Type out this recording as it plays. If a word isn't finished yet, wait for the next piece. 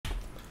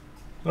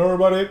Hello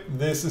everybody,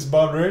 this is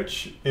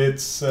Budrich.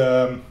 It's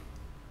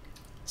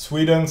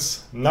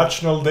Sweden's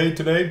National Day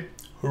today.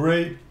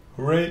 Hooray,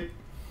 hooray.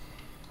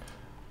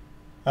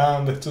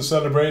 And to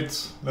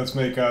celebrate, let's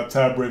make a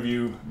tab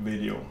review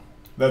video.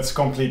 That's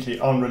completely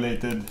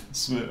unrelated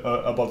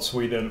about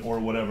Sweden or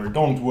whatever,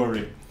 don't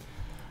worry.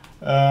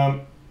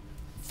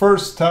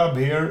 First tab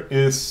here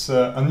is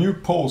a new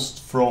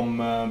post from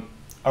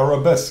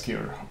AWK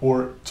here,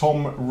 or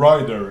Tom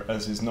Ryder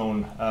as he's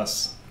known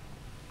as.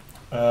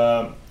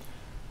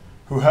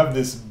 Who have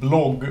this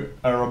blog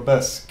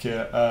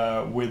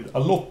AWK with a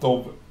lot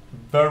of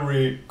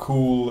very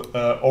cool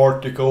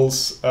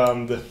articles,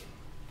 and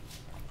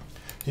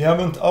he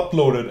haven't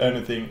uploaded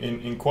anything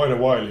in quite a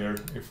while here.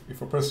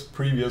 If I press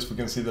previous, we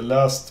can see the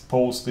last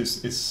post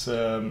is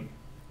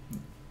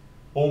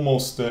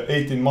almost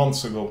 18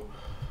 months ago,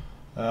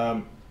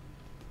 and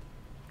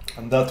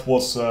that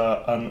was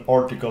an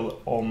article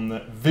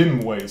on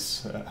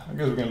Vimways. I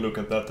guess we can look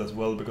at that as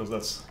well because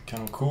that's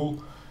kind of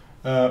cool.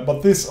 But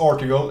this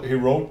article he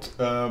wrote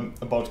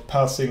about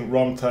passing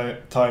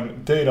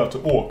runtime data to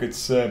AWK.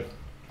 It's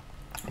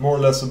more or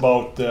less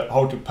about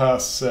how to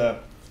pass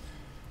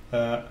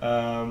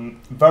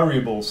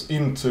variables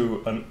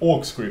into an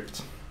AWK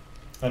script.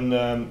 And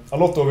a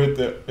lot of it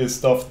is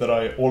stuff that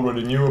I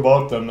already knew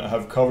about and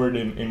have covered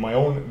in my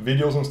own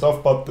videos and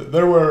stuff, but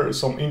there were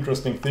some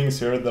interesting things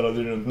here that I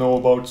didn't know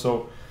about,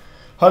 so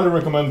highly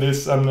recommend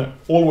this, and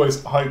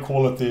always high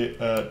quality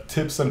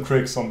tips and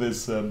tricks on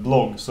this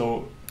blog.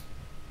 So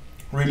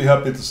really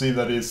happy to see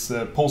that he's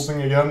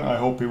posting again. I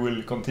hope he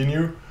will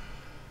continue.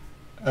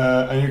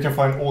 And you can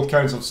find all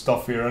kinds of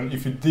stuff here. And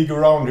if you dig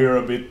around here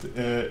a bit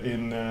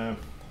in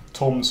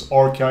Tom's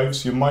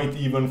archives, you might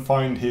even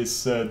find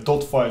his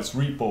 .files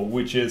repo,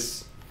 which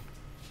is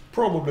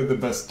probably the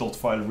best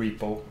 .file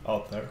repo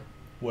out there.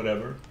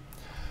 Whatever.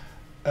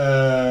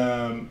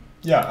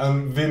 Yeah,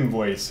 and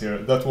Vimways here.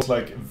 That was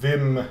like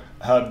Vim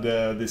had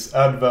this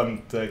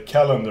advent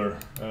calendar.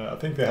 I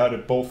think they had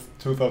it both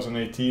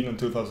 2018 and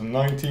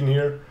 2019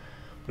 here,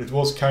 but it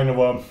was kind of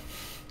a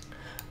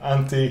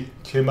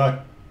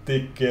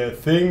anticlimactic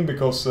thing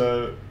because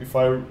if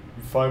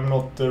I'm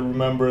not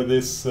remember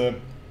this,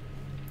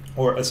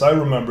 or as I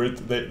remember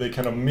it, they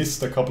kind of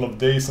missed a couple of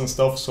days and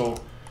stuff. So,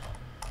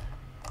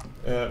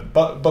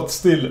 but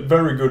still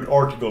very good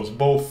articles,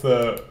 both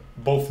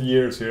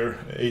years here,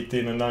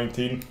 18 and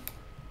 19.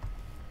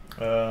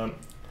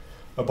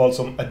 About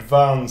some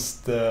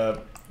advanced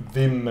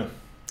Vim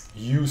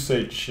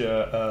usage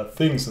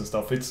things and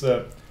stuff. It's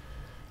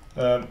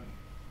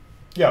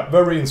yeah,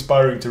 very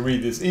inspiring to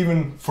read this,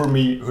 even for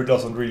me who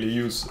doesn't really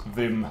use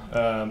Vim.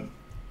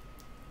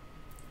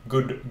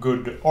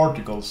 Good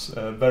articles,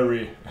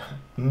 very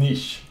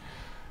niche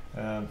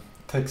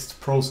text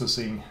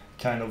processing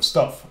kind of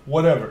stuff.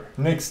 Whatever.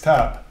 Next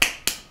tab.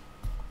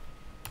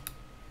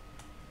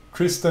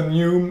 Tristan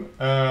Hume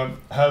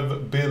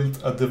have built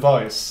a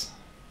device.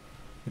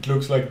 It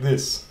looks like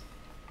this.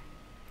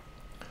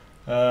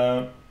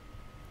 And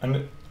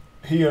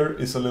here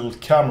is a little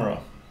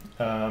camera.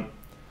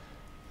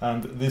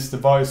 And this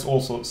device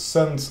also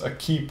sends a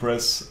key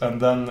press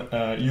and then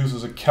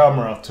uses a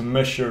camera to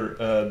measure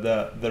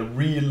the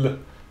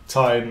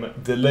real-time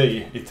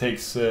delay it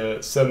takes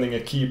sending a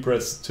key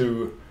press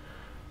to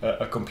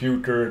a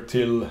computer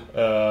till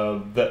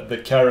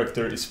the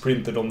character is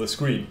printed on the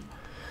screen.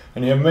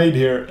 And you have made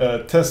here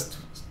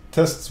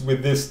tests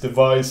with this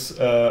device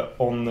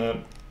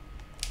on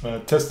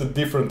tested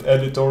different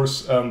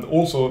editors, and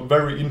also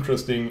very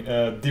interesting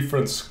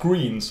different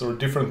screens or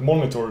different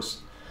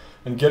monitors,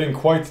 and getting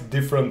quite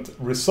different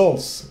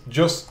results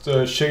just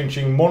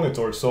changing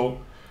monitor.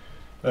 So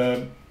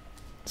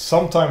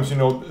sometimes, you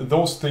know,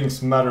 those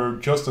things matter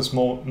just as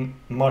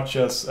much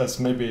as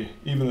maybe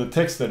even the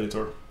text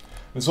editor.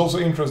 It's also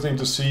interesting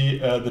to see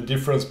the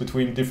difference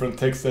between different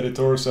text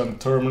editors and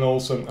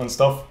terminals and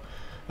stuff.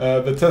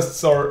 The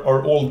tests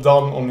are all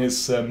done on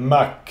his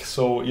Mac,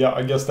 so yeah,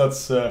 I guess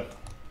that's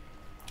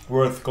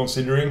worth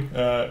considering.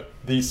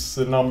 These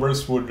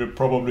numbers would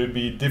probably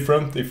be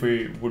different if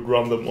we would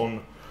run them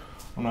on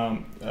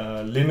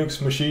a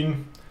Linux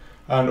machine,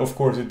 and of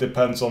course it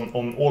depends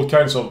on all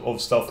kinds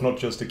of stuff, not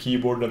just the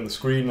keyboard and the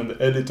screen and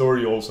the editor.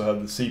 You also have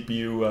the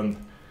CPU, and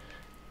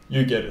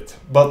you get it.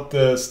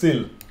 But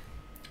still,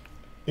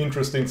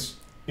 interesting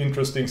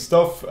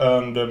stuff,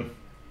 and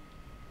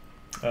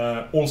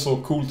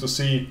also cool to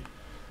see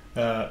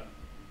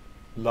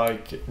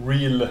like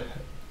real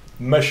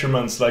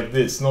measurements like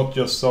this, not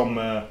just some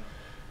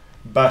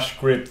bash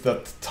script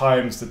that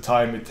times the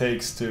time it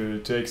takes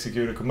to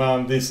execute a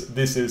command.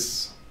 This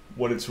is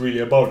what it's really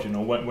about, you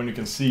know, when you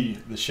can see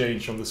the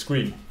change on the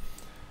screen.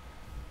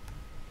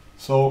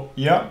 So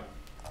yeah,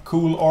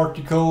 cool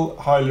article,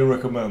 highly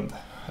recommend.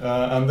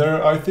 And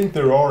I think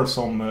there are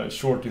some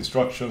short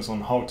instructions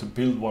on how to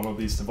build one of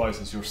these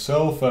devices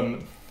yourself,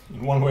 and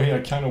in one way I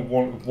kind of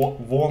want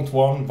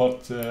one,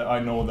 but I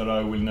know that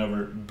I will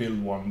never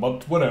build one,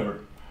 but whatever.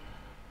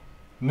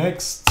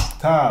 Next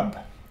tab,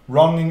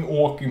 running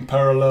AWK in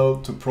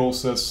parallel to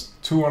process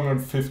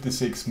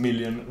 256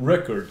 million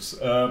records.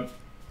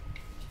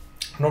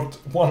 not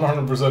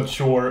 100%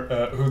 sure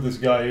who this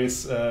guy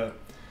is.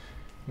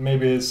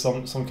 Maybe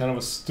some kind of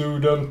a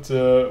student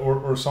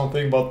or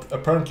something, but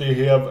apparently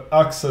he have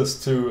access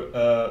to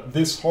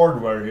this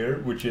hardware here,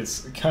 which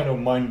is kind of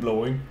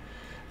mind-blowing.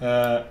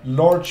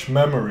 Large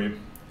memory,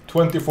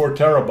 24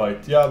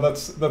 terabyte. Yeah,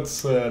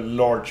 that's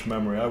large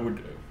memory.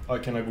 I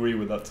can agree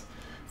with that.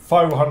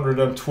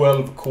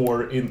 512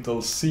 core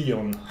Intel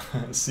Xeon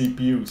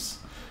CPUs.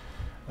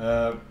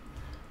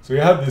 So you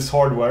had this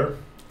hardware,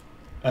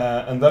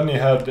 and then you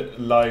had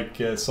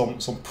like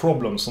some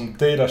problems, some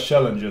data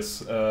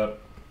challenges.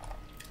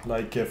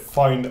 Like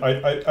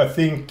I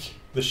think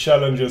the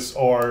challenges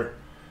are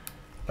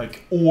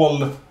like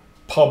all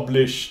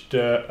published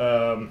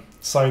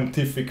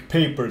scientific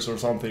papers or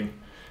something.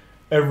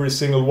 Every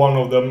single one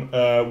of them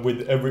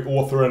with every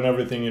author and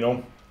everything, you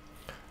know.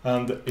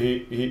 And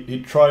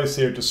he tries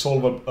here to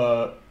solve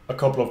a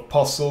couple of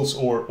puzzles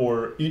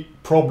or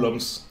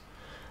problems,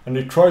 and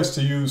he tries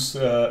to use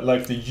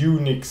like the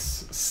Unix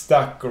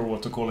stack or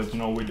what to call it, you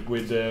know,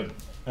 with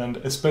and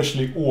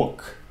especially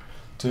AWK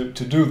to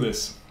do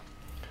this.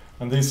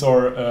 And these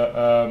are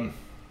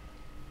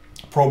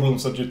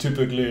problems that you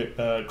typically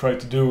try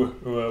to do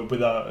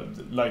with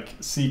like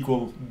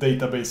SQL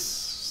database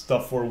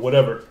stuff or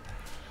whatever.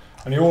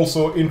 And he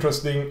also,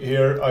 interesting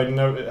here, I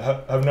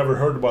have never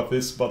heard about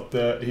this, but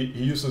he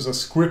uses a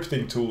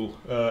scripting tool.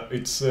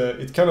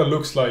 It kind of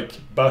looks like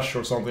Bash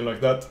or something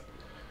like that.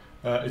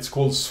 It's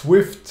called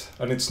Swift,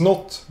 and it's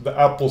not the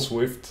Apple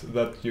Swift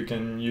that you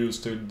can use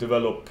to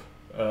develop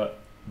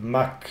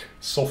Mac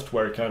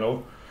software, kind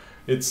of.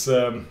 It's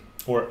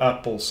or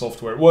Apple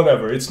software,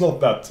 whatever. It's not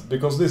that,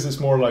 because this is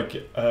more like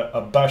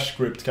a Bash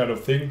script kind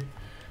of thing.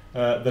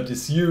 That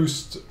is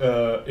used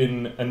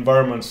in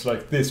environments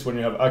like this, when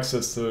you have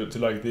access to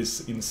like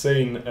this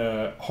insane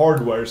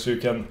hardware, so you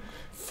can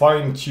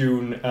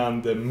fine-tune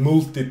and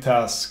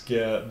multitask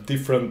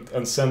different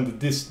and send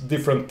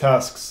different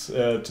tasks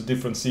to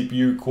different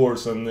CPU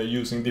cores and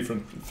using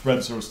different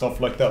threads or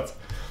stuff like that.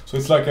 So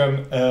it's like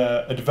an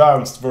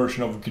advanced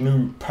version of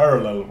GNU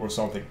Parallel or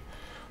something,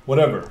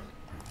 whatever.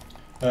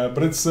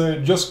 But it's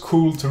just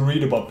cool to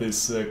read about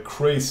this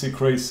crazy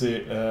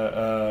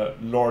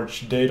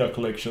large data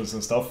collections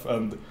and stuff.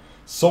 And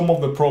some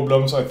of the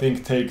problems I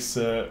think takes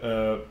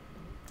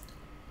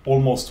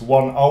almost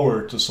 1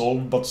 hour to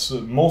solve, but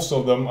most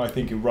of them I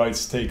think he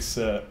writes takes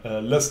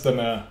less than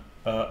a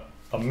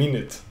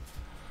minute.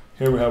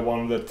 Here we have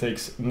one that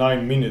takes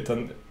 9 minutes,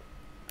 and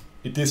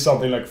it is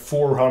something like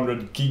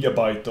 400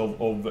 gigabyte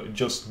of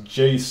just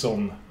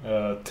JSON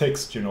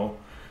text, you know,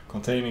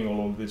 containing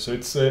all of this. So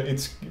it's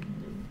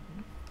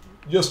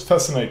just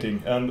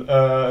fascinating, and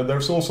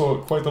there's also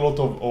quite a lot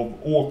of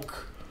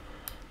AWK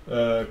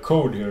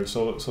code here,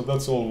 so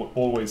that's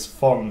always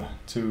fun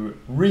to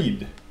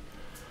read.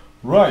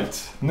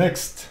 Right,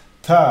 next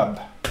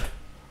tab,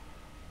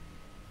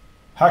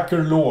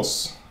 hacker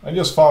laws. I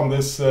just found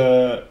this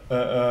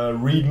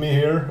readme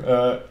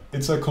here.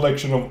 It's a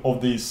collection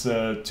of these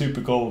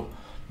typical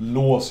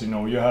laws, you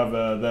know. You have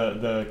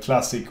the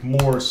classic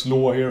Moore's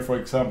law here, for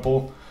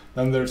example.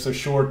 Then there's a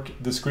short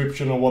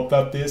description of what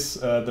that is.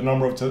 The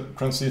number of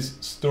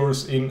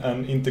transistors in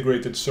an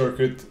integrated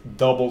circuit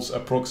doubles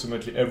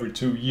approximately every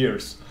 2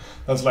 years.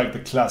 That's like the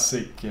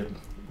classic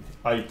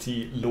IT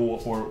law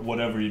or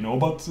whatever, you know.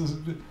 But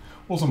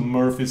also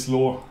Murphy's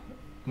law.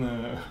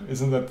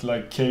 Isn't that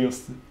like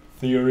chaos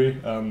theory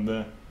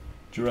and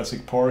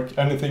Jurassic Park?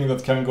 Anything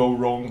that can go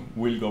wrong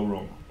will go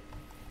wrong.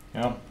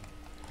 Yeah.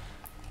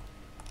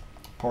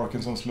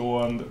 Parkinson's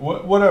law and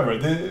whatever.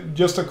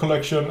 Just a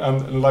collection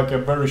and like a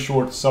very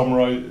short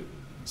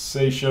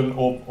summarization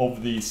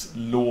of these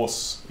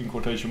laws in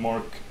quotation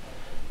mark,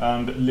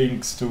 and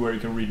links to where you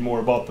can read more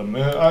about them.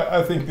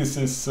 I think this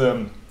is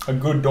a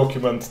good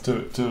document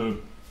to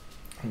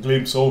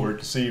glimpse over,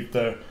 to see if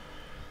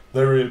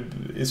there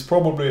is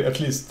probably at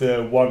least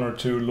 1 or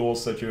 2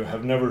 laws that you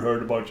have never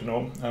heard about, you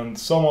know. And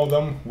some of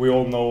them we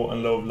all know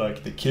and love,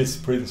 like the KISS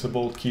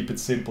principle, keep it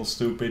simple,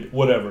 stupid,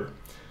 whatever.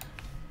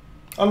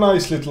 A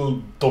nice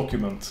little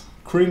document.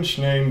 Cringe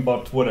name,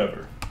 but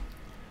whatever.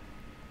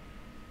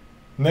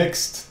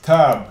 Next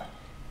tab.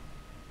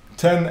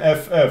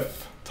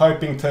 10FF.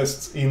 Typing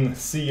tests in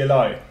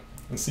CLI.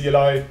 And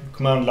CLI,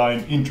 command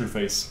line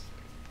interface.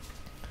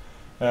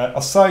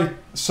 A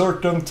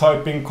certain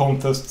typing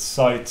contest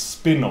site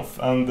spin-off.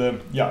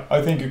 And yeah,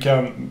 I think you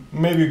can,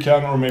 maybe you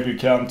can or maybe you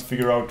can't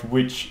figure out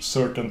which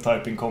certain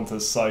typing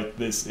contest site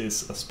this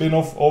is a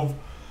spin-off of.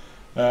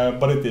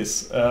 But it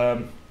is.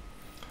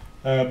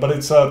 But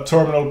it's a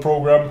terminal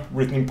program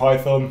written in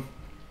Python.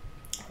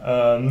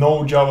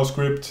 No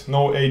JavaScript,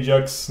 no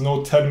Ajax,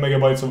 no 10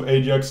 megabytes of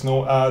Ajax,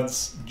 no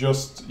ads,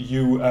 just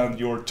you and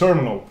your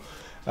terminal.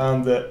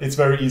 And it's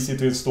very easy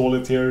to install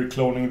it here,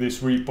 cloning this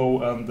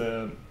repo,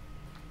 and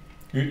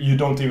you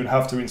don't even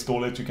have to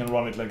install it. You can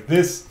run it like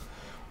this,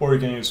 or you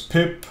can use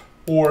pip,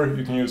 or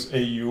you can use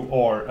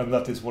AUR, and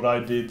that is what I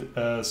did.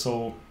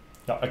 So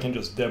yeah, I can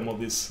just demo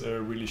this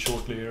really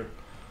shortly here.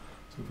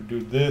 So if we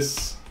do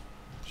this,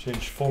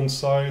 change font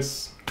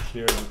size,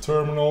 clear the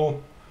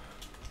terminal,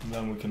 And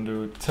then we can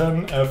do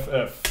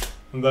 10FF.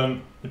 And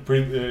then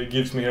it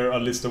gives me here a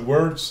list of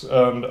words,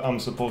 and I'm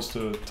supposed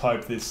to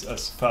type this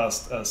as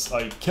fast as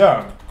I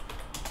can.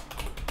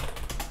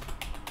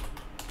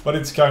 But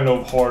it's kind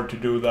of hard to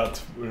do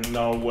that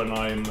now when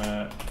I'm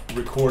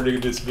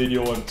recording this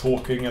video and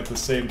talking at the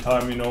same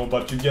time, you know,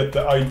 but you get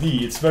the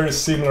idea. It's very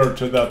similar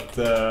to that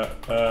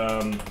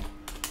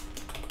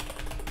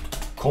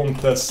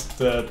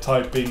contest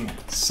typing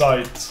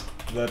site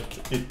that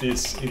it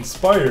is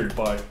inspired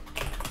by.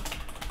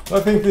 I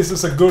think this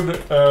is a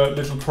good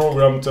little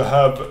program to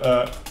have,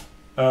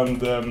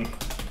 and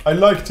I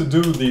like to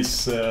do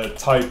this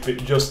typing,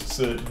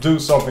 just do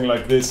something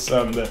like this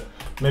and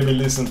maybe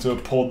listen to a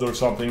pod or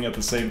something at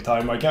the same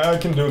time. I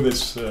can do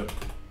this.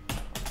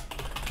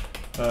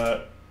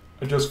 I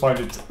just find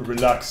it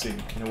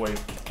relaxing in a way,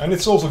 and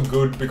it's also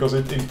good because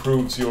it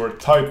improves your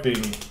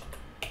typing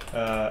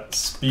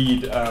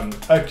speed and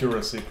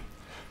accuracy.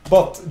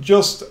 But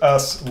just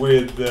as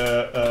with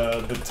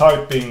the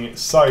typing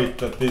site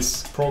that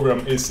this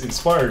program is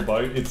inspired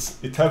by,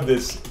 it had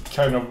this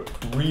kind of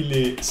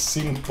really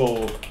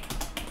simple,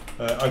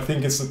 I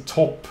think it's the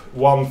top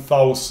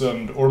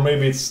 1000 or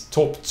maybe it's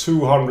top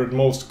 200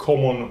 most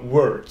common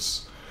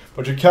words.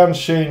 But you can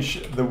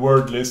change the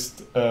word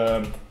list.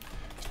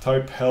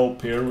 Type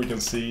help here, we can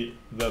see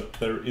that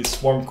there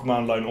is one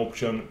command line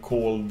option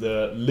called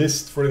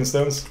list, for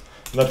instance,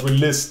 that will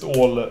list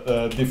all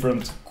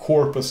different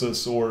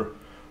corpuses or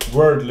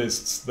word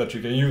lists that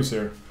you can use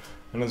here.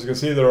 And as you can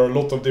see, there are a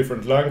lot of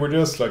different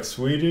languages like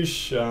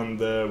Swedish and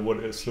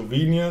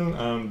Slovenian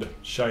and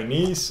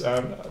Chinese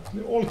and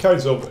all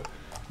kinds of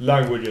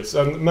languages,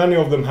 and many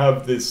of them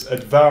have these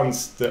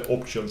advanced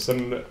options.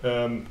 And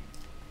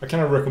I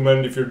kind of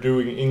recommend, if you're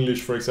doing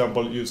English, for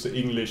example, use the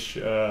English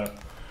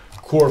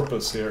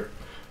corpus here.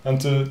 And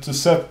to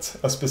set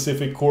a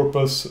specific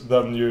corpus,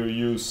 then you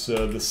use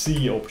the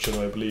C option,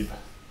 I believe.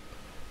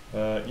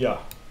 Yeah,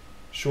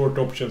 short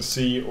option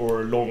C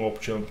or long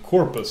option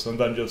corpus, and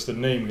then just the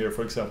name here,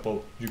 for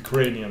example,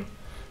 Ukrainian.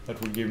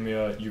 That will give me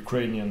a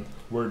Ukrainian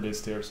word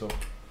list here. So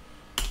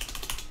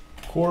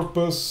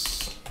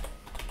corpus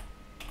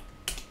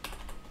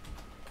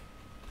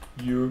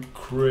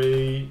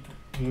Ukrainian.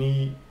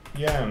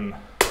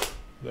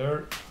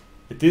 There.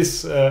 It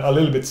is a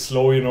little bit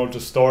slow, you know, to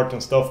start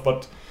and stuff,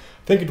 but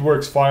I think it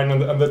works fine,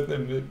 and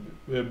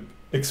that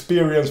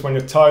experience when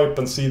you type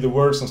and see the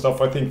words and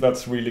stuff, I think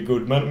that's really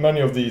good.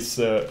 Many of these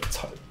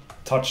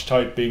touch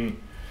typing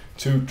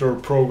tutor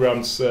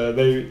programs,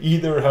 they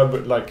either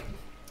have like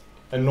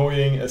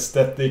annoying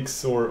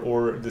aesthetics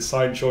or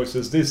design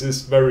choices. This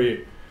is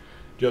very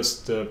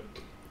just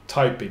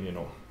typing, you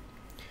know.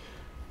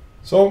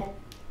 So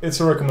it's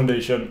a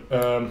recommendation.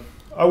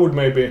 I would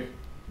maybe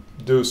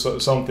do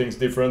some things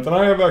different, and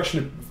I have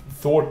actually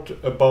thought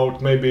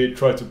about maybe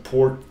try to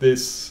port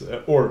this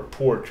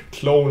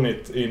clone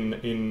it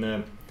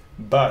in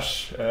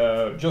Bash,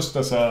 just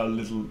as a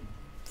little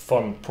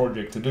fun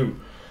project to do,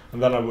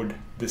 and then I would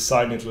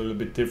design it a little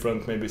bit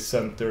different, maybe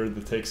center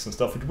the text and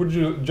stuff. It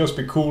would just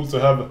be cool to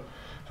have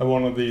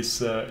one of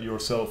these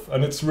yourself,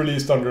 and it's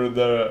released under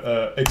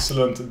the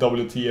excellent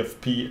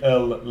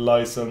WTFPL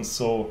license,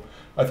 so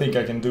I think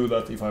I can do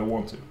that if I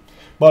want to,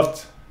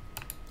 but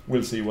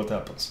we'll see what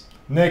happens.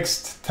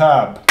 Next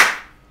tab.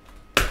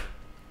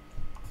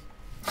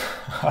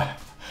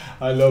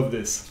 I love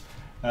this.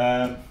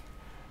 Jan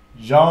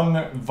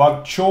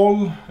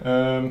Wagczol,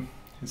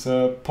 he's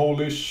a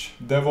Polish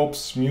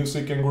DevOps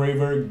music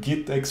engraver,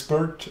 Git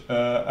expert,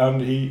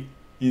 and he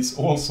is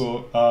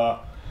also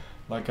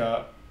like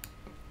a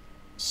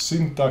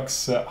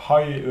syntax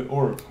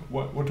or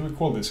what do we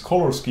call this?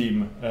 Color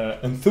scheme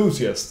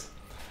enthusiast.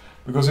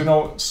 Because, you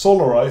know,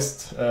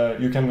 solarized,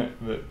 you can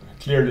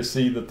clearly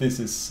see that this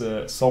is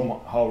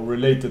somehow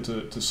related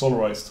to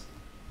solarized.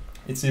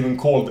 It's even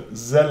called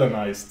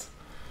zelenized.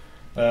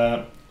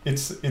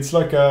 It's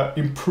like a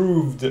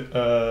improved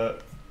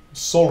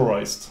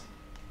solarized.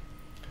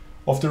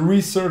 After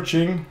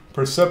researching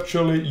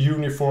perceptually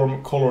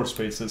uniform color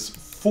spaces,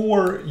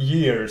 4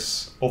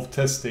 years of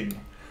testing,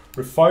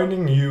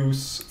 refining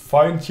use,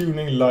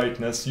 fine-tuning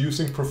lightness,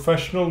 using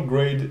professional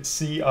grade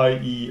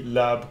CIE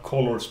lab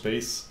color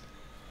space,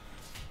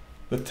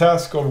 the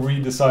task of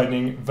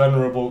redesigning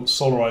venerable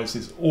solarized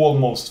is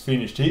almost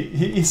finished.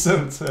 He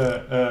isn't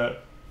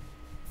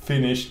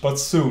finished, but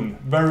soon,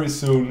 very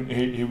soon,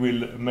 he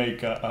will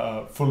make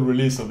a full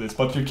release of this.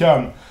 But you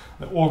can,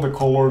 all the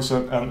colors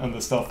and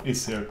the stuff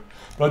is here.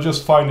 But I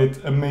just find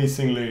it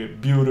amazingly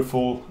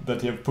beautiful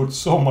that he have put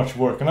so much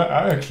work, and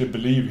I actually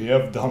believe he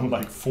have done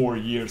like 4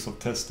 years of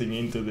testing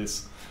into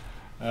this.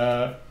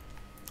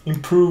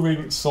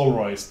 Improving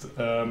solarized.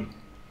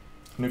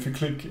 And if you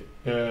click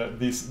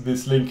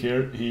this link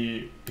here,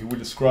 he will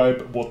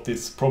describe what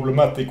is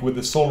problematic with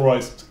the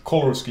solarized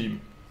color scheme.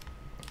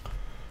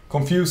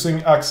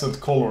 Confusing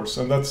accent colors,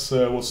 and that's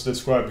what's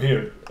described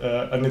here.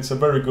 And it's a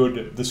very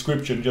good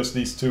description, just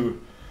these two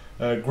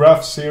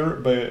graphs here.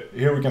 But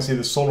here we can see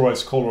the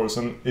solarized colors,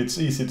 and it's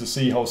easy to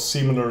see how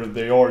similar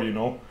they are, you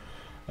know.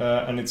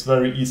 and it's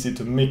very easy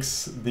to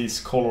mix these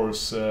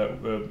colors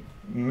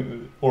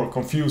or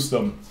confuse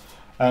them.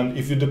 And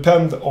if you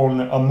depend on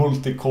a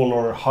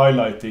multicolor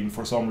highlighting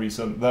for some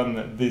reason,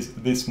 then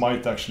this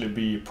might actually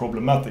be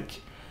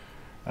problematic.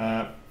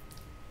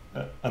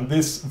 And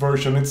this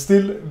version,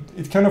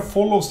 it kind of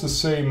follows the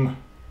same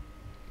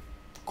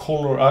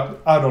color.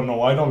 I don't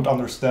know, I don't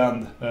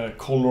understand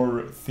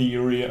color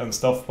theory and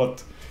stuff,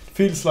 but it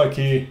feels like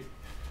he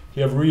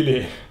have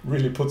really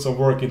put some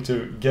work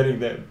into getting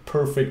the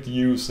perfect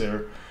hues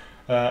here.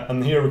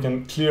 And here we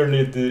can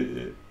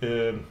clearly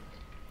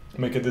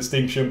make a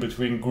distinction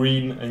between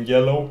green and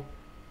yellow.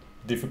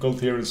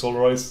 Difficult here in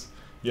Solarized.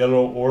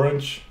 Yellow,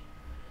 orange.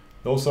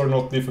 Those are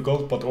not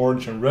difficult, but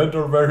orange and red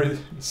are very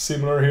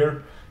similar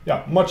here.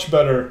 Yeah, much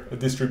better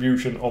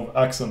distribution of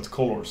accent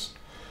colors.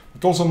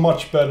 But also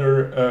much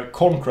better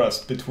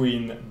contrast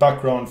between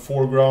background,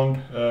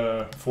 foreground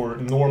for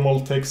normal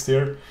text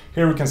here.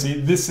 Here we can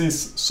see this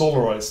is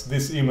Solarized,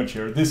 this image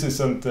here. This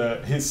isn't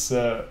his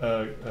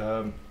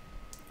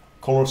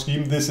color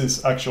scheme, this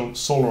is actual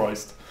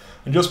Solarized.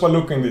 And just by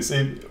looking at this,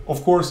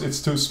 of course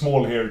it's too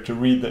small here to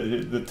read,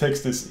 the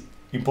text is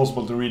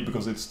impossible to read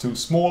because it's too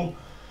small.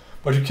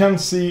 But you can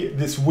see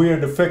this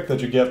weird effect that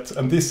you get,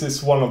 and this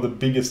is one of the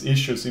biggest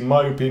issues in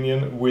my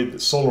opinion with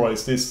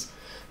Solarized, is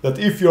that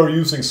if you're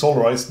using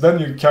Solarized, then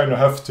you kind of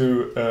have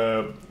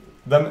to,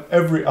 then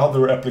every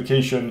other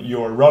application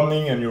you're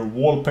running and your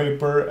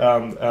wallpaper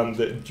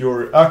and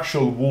your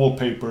actual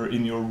wallpaper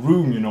in your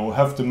room, you know,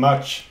 have to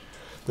match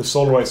the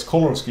Solarized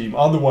color scheme.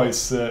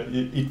 Otherwise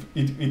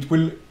it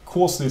will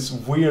cause this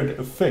weird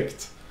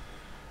effect.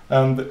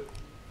 And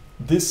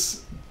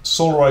this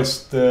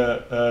Solarized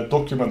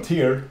document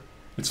here,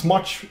 it's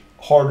much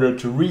harder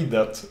to read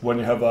that when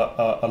you have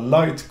a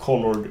light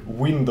colored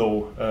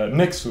window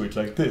next to it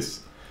like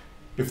this.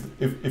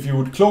 If you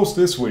would close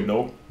this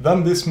window,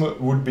 then this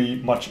would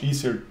be much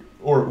easier,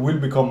 or will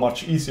become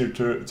much easier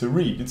to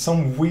read. It's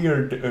some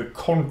weird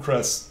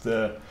contrast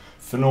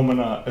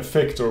phenomena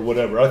effect or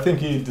whatever. I think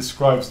he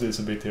describes this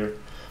a bit here.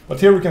 But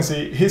here we can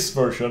see his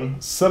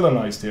version,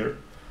 selenized here.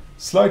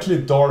 Slightly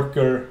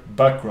darker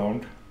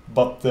background,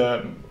 but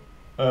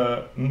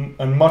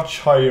and much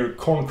higher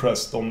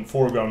contrast on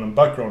foreground and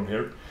background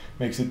here.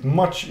 Makes it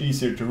much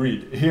easier to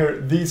read.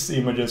 Here, these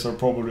images are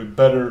probably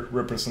better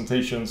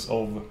representations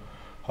of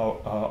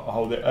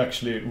how they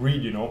actually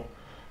read, you know.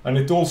 And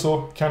it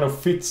also kind of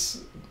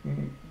fits,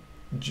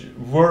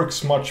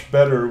 works much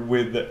better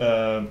with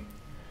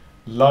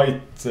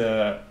light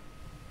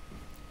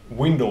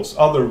windows,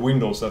 other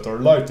windows that are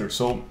lighter.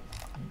 So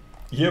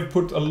you have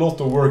put a lot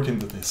of work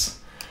into this,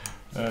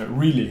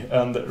 really,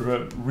 and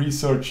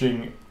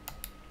researching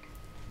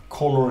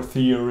color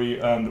theory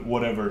and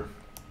whatever.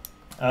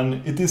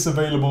 And it is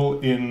available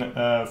in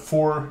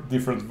 4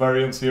 different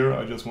variants here.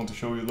 I just want to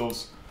show you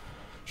those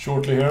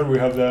shortly here. We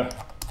have the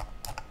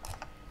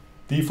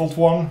default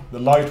one, the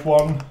light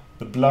one,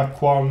 the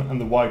black one, and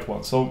the white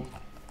one. So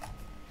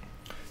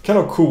kind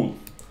of cool.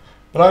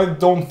 But I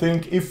don't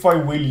think, if I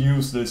will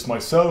use this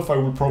myself, I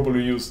will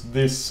probably use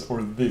this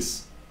or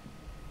this.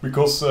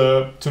 Because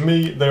to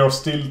me they are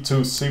still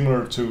too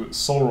similar to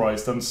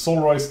Solarized, and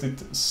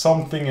Solarized,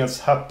 something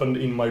has happened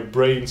in my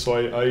brain, so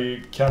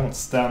I cannot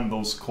stand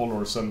those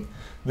colors, and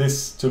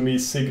this to me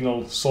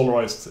signal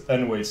Solarized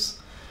anyways.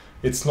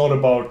 It's not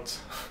about,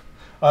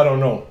 I don't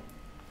know,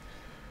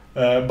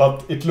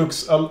 but it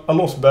looks a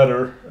lot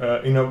better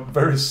in a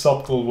very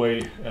subtle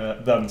way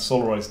than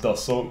Solarized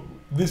does. So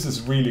this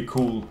is really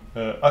cool.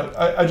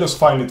 I just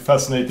find it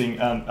fascinating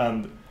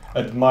and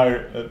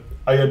admire.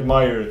 I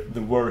admire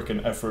the work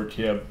and effort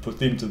he have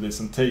put into this,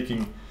 and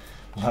taking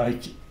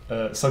like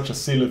such a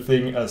silly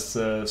thing as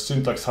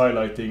syntax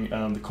highlighting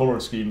and the color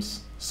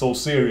schemes so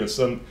serious,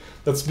 and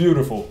that's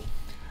beautiful.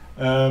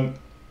 I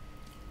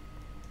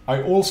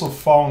also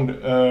found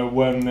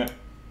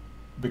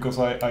because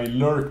I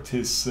lurked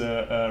his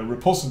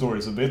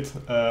repositories a bit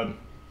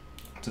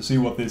to see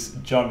what this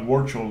Jan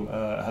Wurchel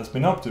has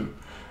been up to,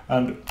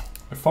 and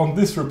I found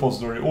this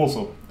repository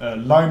also,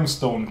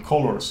 limestone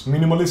colors,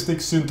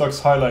 minimalistic syntax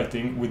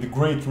highlighting with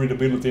great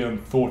readability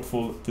and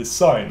thoughtful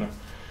design.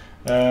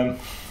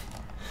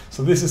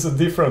 So this is a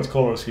different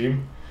color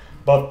scheme,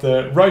 but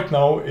right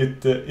now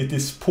it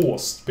is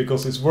paused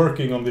because it's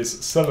working on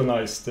this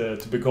selenized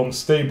to become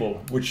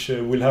stable, which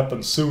will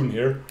happen soon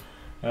here.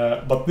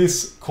 But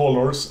these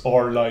colors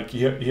are like,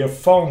 he have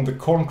found the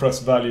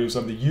contrast values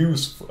and the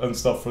use and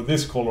stuff for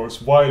these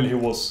colors while he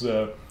was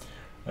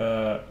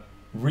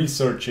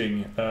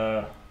researching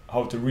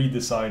how to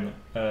redesign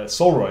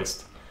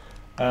Solarized,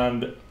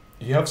 and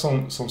he have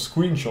some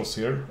screenshots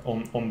here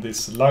on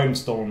this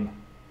limestone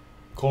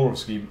color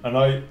scheme, and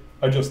I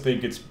just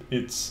think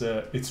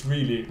it's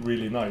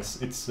really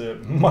nice. It's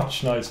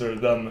much nicer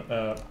than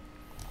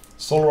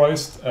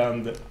Solarized,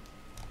 and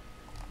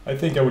I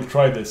think I will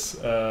try this,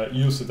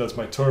 use it as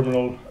my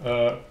terminal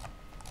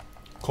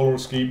color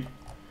scheme.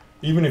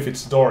 Even if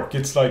it's dark,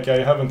 it's like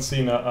I haven't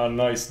seen a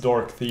nice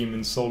dark theme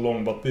in so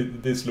long, but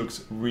this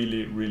looks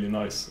really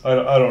nice. I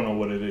don't know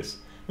what it is.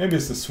 Maybe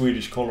it's the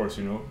Swedish colors,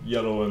 you know,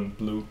 yellow and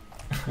blue.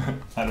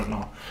 I don't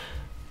know.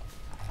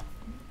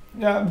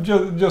 Yeah,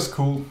 just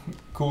cool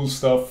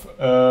stuff.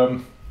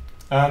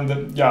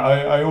 And yeah,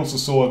 I also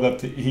saw that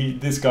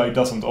this guy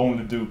doesn't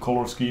only do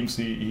color schemes.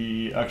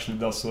 He actually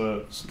does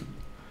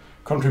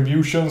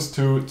contributions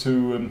to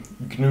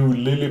GNU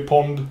Lily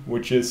Pond,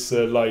 which is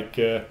like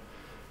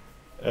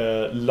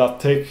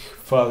LaTeX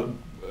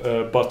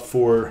but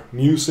for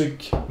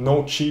music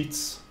note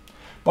sheets.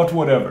 But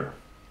whatever.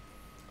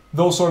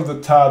 Those are the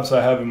tabs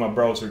I have in my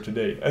browser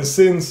today. And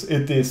since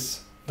it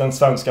is den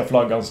svenska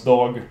flaggans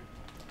dag,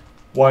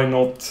 why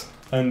not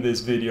end this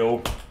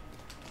video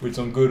with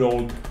some good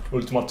old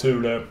Ultima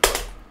Thule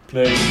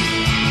playing.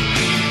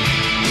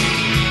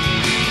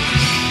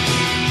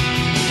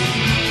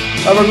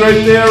 Have a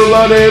great day,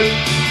 everybody.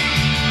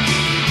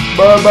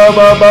 Bye bye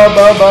bye bye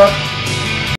bye bye.